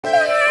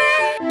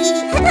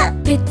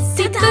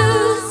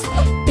Bitziboos,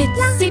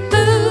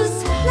 Bitziboos,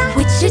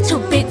 which little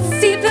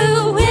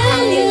Bitziboo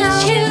will you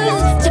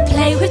choose to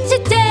play with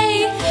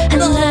today and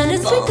learn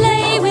as we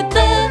play with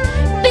the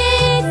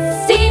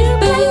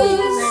Bitziboos?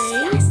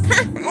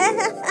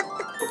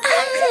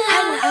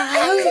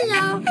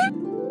 Hello.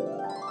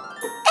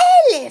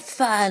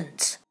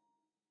 Elephant.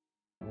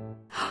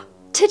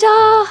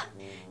 Ta-da!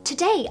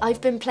 Today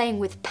I've been playing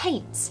with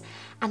paints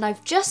and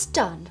I've just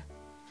done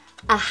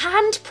a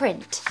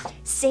handprint.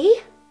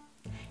 See?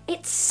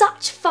 It's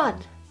such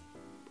fun.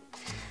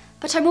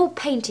 But I'm all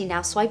painty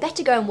now, so I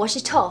better go and wash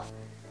it off.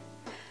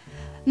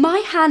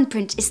 My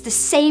handprint is the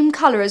same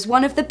colour as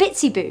one of the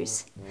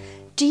Bitziboos.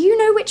 Do you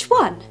know which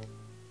one?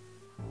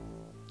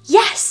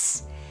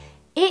 Yes!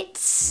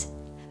 It's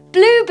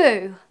Blue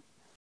Boo.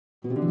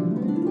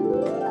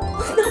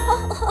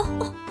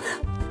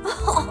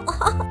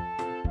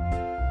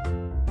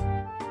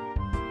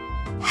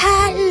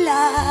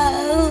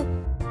 Hello.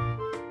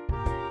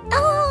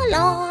 La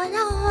la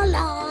la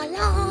la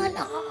la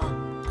la.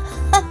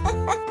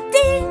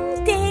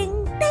 Ding ding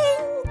ding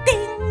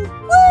ding.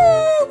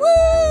 Woo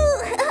woo.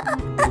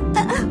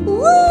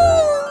 Woo.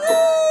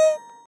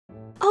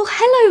 Oh,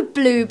 hello,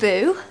 Blue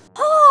Boo.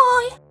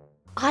 Hi.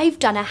 I've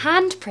done a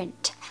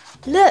handprint.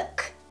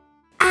 Look.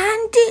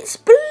 And it's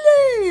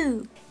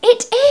blue.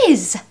 It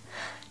is!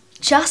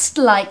 Just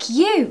like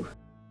you.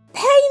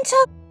 Paint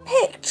a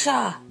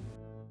picture.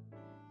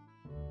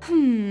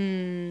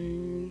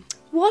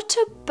 What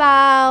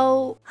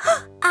about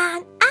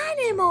An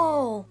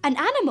animal. an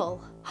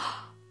animal?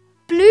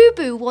 Blue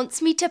Boo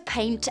wants me to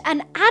paint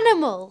an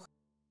animal.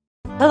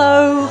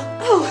 Hello!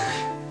 Oh.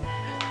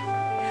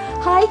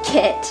 Hi,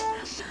 Kit.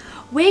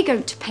 We're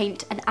going to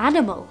paint an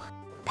animal.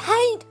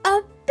 Paint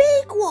a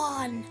big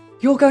one.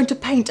 You're going to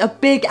paint a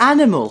big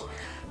animal?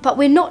 But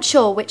we're not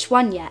sure which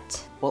one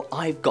yet. Well,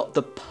 I've got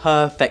the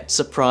perfect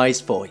surprise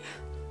for you.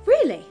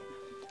 Really?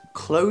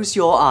 Close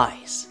your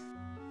eyes.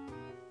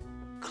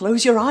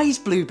 Close your eyes,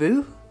 Blue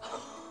Boo.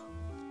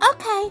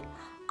 Okay.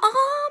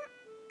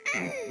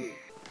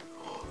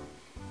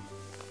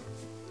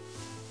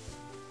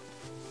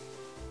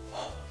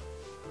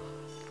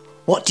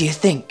 What do you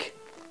think?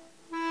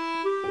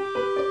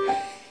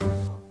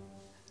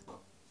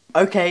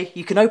 Okay,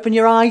 you can open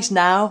your eyes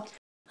now.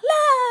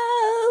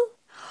 Hello.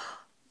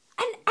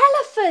 An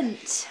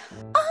elephant!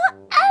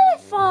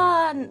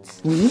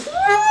 Elephant.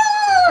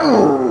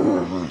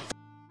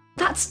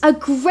 That's a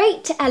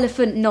great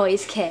elephant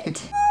noise,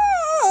 Kit.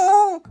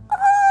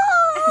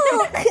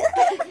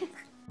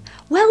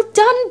 Well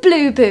done,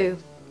 Blue Boo.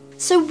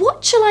 So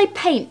what shall I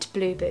paint,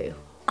 Blue Boo?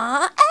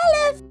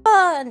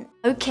 Elephant.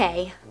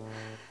 Okay,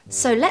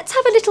 so let's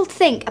have a little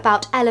think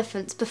about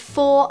elephants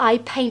before I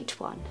paint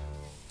one.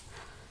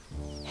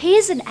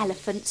 Here's an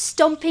elephant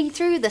stomping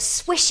through the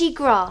swishy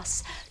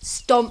grass.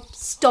 Stomp,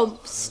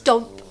 stomp,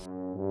 stomp.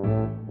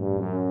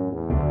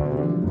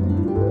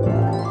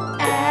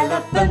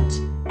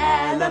 Elephant,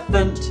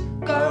 elephant,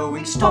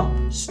 going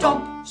stomp,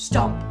 stomp,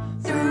 stomp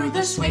through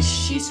the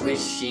swishy,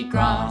 swishy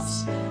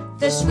grass.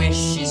 The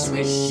swishy,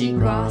 swishy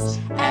grass.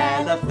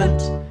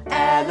 Elephant,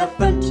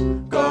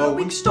 elephant,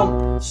 going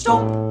stomp,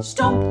 stomp,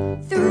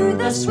 stomp through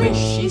the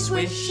swishy,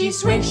 swishy,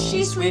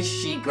 swishy,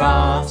 swishy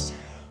grass.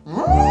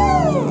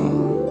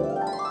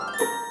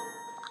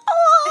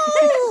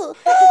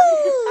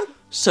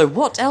 So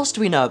what else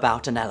do we know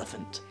about an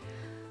elephant?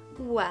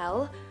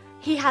 Well,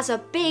 he has a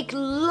big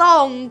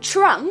long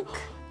trunk.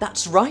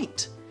 That's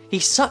right. He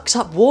sucks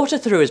up water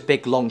through his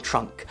big long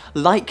trunk,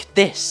 like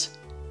this.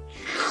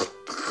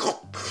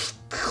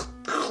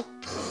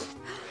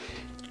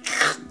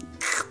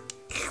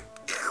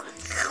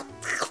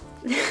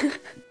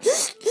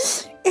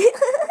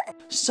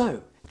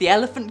 So, the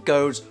elephant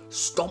goes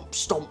stomp,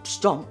 stomp,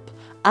 stomp,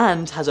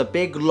 and has a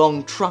big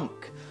long trunk.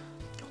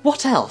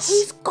 What else?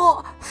 He's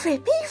got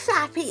flippy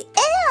flappy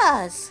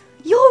ears.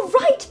 You're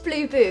right,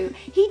 Blue Boo.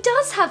 He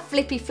does have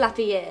flippy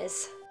flappy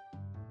ears.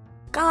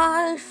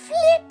 Go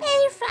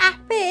flippy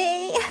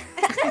flappy.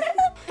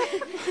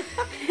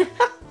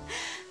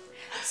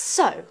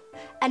 So,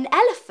 an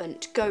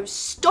elephant goes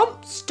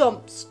stomp,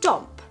 stomp,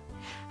 stomp,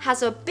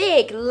 has a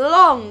big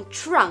long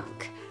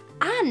trunk,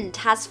 and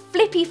has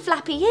flippy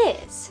flappy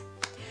ears.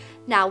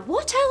 Now,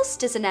 what else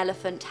does an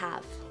elephant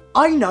have?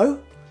 I know.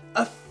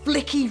 A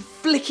flicky,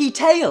 flicky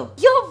tail.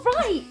 You're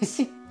right.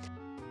 Flicky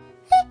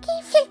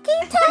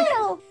flicky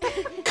tail.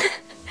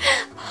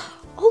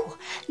 Oh,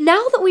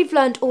 now that we've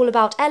learned all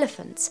about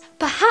elephants,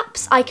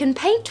 perhaps I can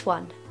paint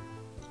one.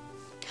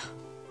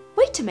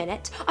 Wait a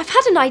minute, I've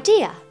had an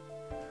idea.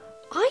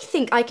 I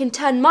think I can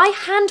turn my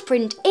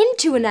handprint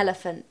into an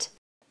elephant.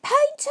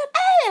 Paint an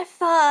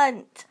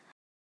elephant.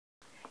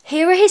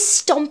 Here are his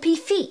stompy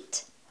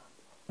feet.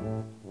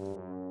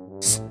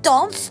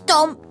 Stomp,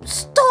 stomp,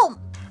 stomp.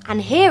 And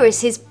here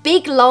is his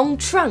big long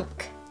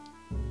trunk.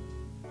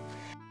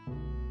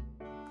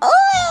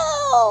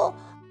 Oh!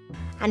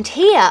 And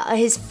here are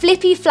his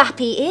flippy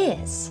flappy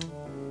ears.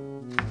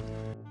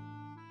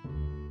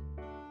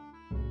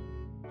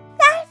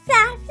 Flap,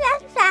 flap,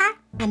 flap, flap.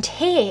 And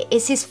here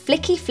is his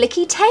flicky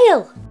flicky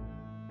tail.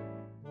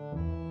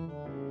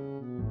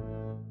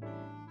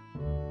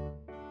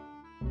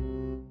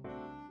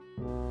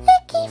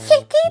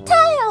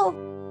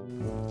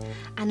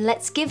 And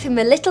let's give him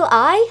a little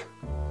eye.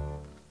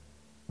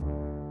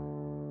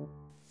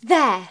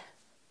 There.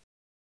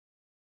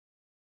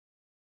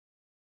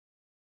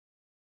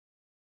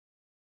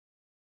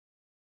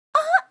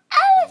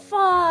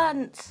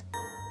 Elephant.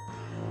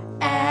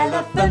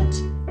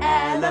 Elephant,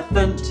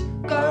 elephant,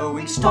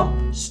 going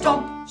stomp,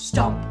 stomp,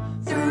 stomp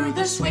through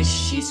the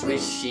swishy,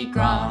 swishy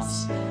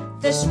grass.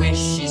 The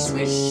swishy,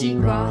 swishy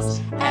grass.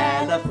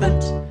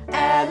 Elephant,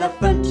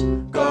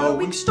 elephant,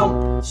 going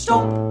stomp,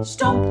 stomp,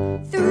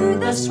 stomp through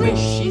the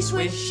swishy,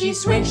 swishy,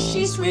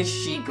 swishy,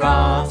 swishy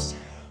grass.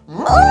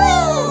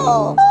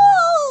 Oh!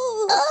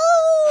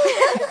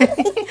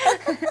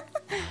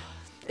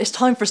 It's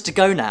time for us to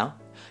go now.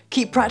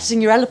 Keep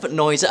practicing your elephant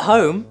noise at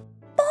home.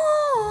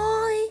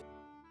 Bye.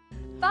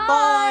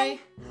 Bye.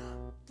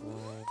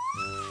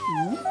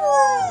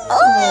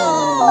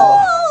 Oh!